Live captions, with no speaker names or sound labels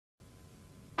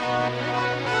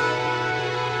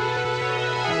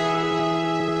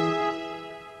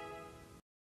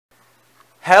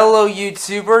Hello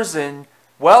YouTubers, and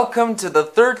welcome to the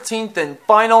 13th and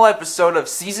final episode of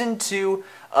Season 2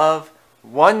 of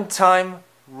One-Time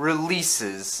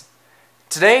Releases.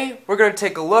 Today we're going to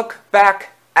take a look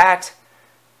back at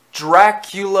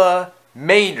Dracula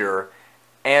MAter,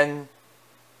 and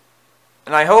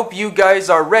I hope you guys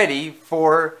are ready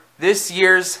for this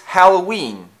year's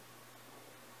Halloween.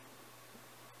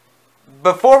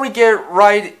 Before we get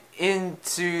right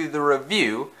into the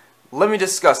review, let me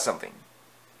discuss something.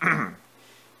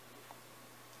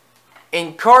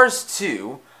 In Cars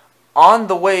 2, on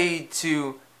the way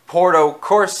to Porto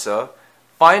Corsa,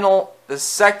 final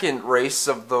sighting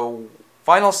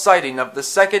of the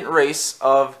second race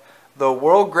of the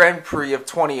World Grand Prix of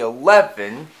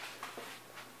 2011,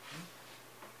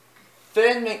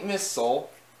 Finn McMissile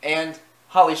and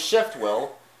Holly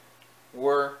Sheftwell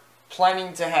were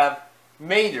planning to have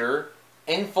Mater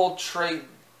infiltrate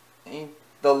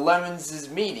the Lemons'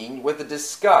 meeting with a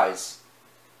disguise.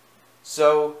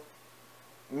 So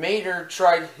Mater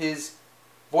tried his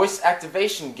voice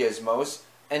activation gizmos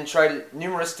and tried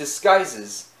numerous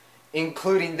disguises,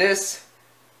 including this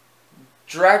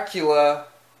Dracula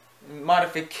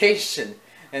modification,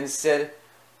 and said,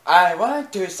 "I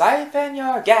want to siphon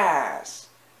your gas,"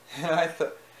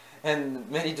 and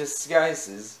many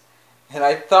disguises, and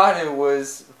I thought it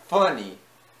was funny.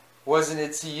 Wasn't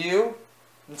it to you?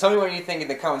 And tell me what you think in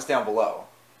the comments down below.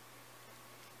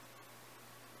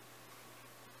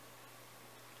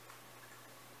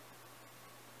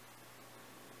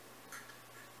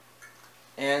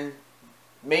 And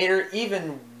Mater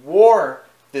even wore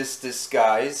this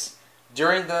disguise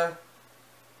during a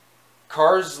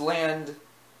Cars Land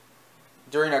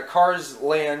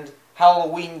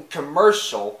Halloween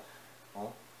commercial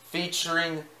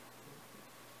featuring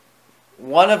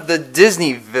one of the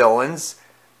Disney villains,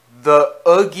 the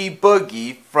Oogie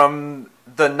Boogie from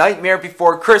The Nightmare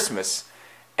Before Christmas.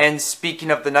 And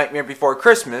speaking of The Nightmare Before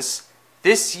Christmas,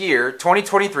 this year,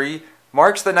 2023,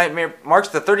 marks the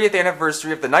 30th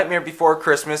anniversary of The Nightmare Before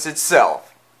Christmas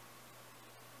itself.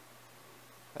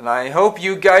 And I hope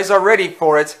you guys are ready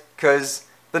for it, because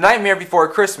The Nightmare Before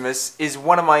Christmas is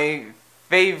one of my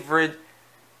favorite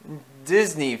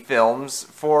Disney films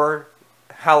for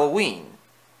Halloween.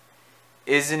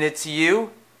 Isn't it to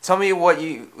you? Tell me what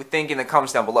you think in the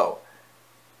comments down below.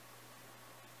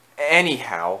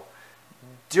 Anyhow,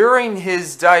 during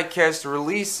his diecast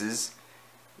releases,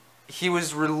 he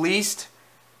was released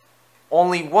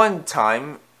only one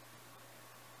time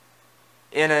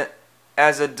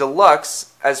as a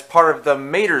deluxe as part of the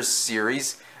Mater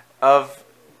series of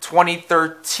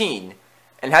 2013,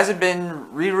 and hasn't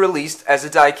been re-released as a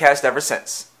diecast ever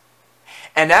since.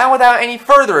 And now, without any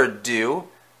further ado,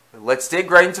 let's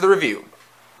dig right into the review.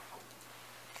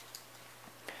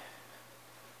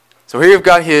 So here you've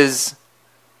got his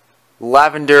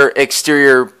lavender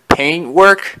exterior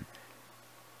paintwork,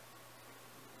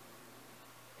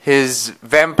 his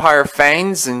vampire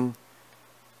fangs, and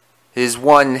his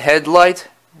one headlight.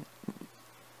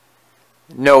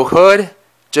 No hood,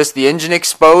 just the engine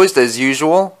exposed as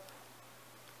usual.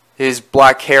 His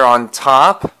black hair on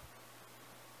top.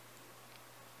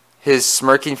 His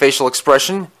smirking facial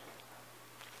expression.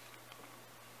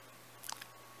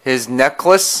 His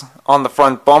necklace on the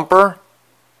front bumper.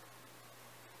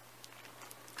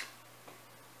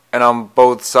 And on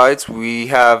both sides we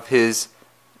have his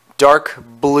dark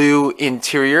blue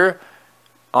interior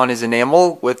on his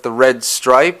enamel with the red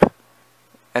stripe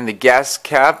and the gas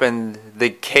cap and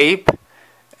the cape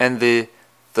and the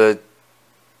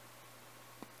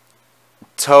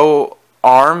tow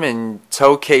arm and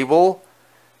tow cable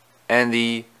and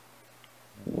the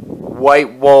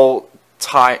white wall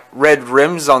red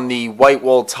rims on the white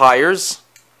wall tires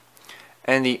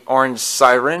and the orange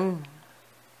siren.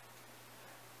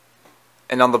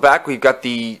 And on the back we've got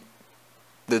the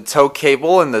tow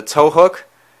cable and the tow hook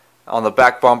on the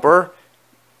back bumper.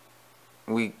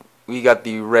 We got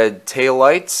the red tail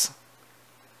lights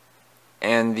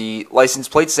and the license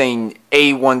plate saying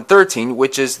A113,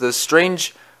 which is the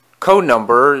strange code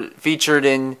number featured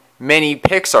in many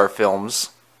Pixar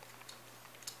films.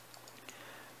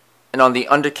 And on the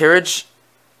undercarriage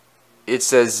it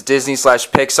says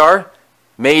Disney/Pixar,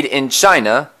 made in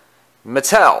China,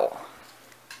 Mattel.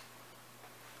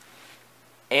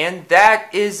 And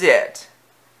that is it.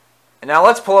 And now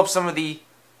let's pull up some of the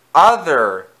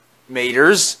other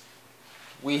Maters.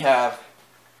 We have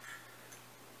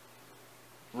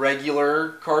regular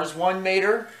Cars 1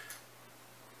 Mater,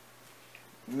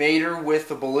 Mater with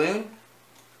the balloon,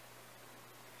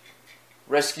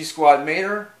 Rescue Squad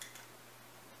Mater,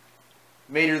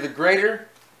 Mater the Greater,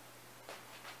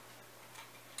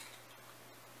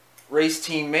 Race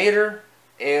Team MAter,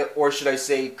 or should I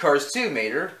say Cars 2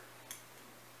 MAter,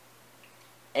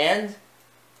 and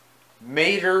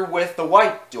MAter with the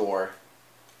white door.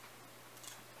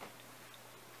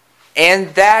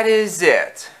 And that is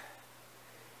it.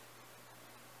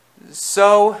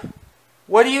 So,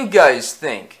 what do you guys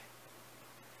think?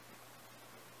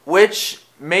 Which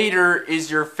MAter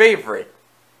is your favorite?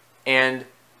 And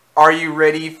are you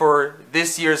ready for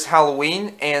this year's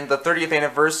Halloween and the 30th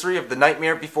anniversary of The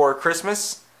Nightmare Before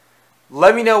Christmas?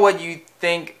 Let me know what you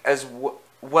think, as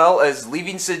well as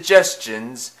leaving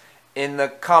suggestions in the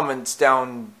comments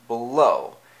down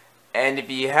below. And if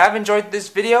you have enjoyed this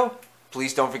video,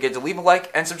 please don't forget to leave a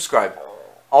like and subscribe.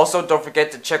 Also, don't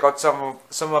forget to check out some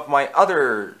of my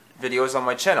other videos on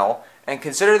my channel and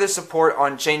consider the support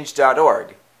on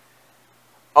change.org.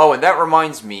 Oh, and that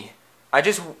reminds me, I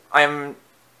just wanted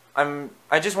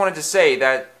to say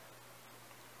that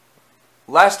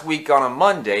last week on a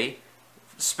Monday,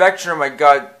 Spectrum, I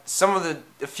got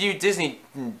a few Disney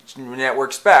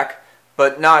networks back,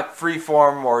 but not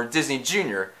Freeform or Disney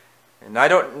Junior. And I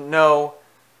don't know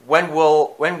when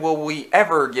will we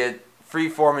ever get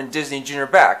Freeform and Disney Junior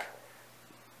back.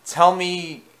 Tell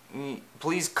me,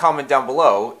 please comment down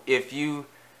below if you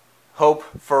hope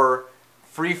for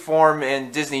Freeform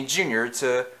and Disney Junior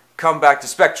to come back to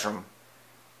Spectrum.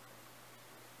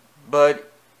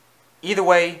 But either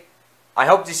way, I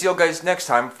hope to see you guys next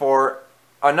time for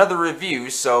another review,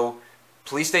 so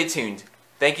please stay tuned.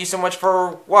 Thank you so much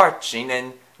for watching,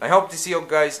 and I hope to see you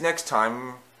guys next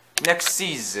time, next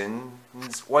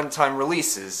season's one-time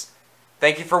releases.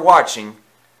 Thank you for watching.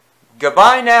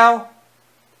 Goodbye now!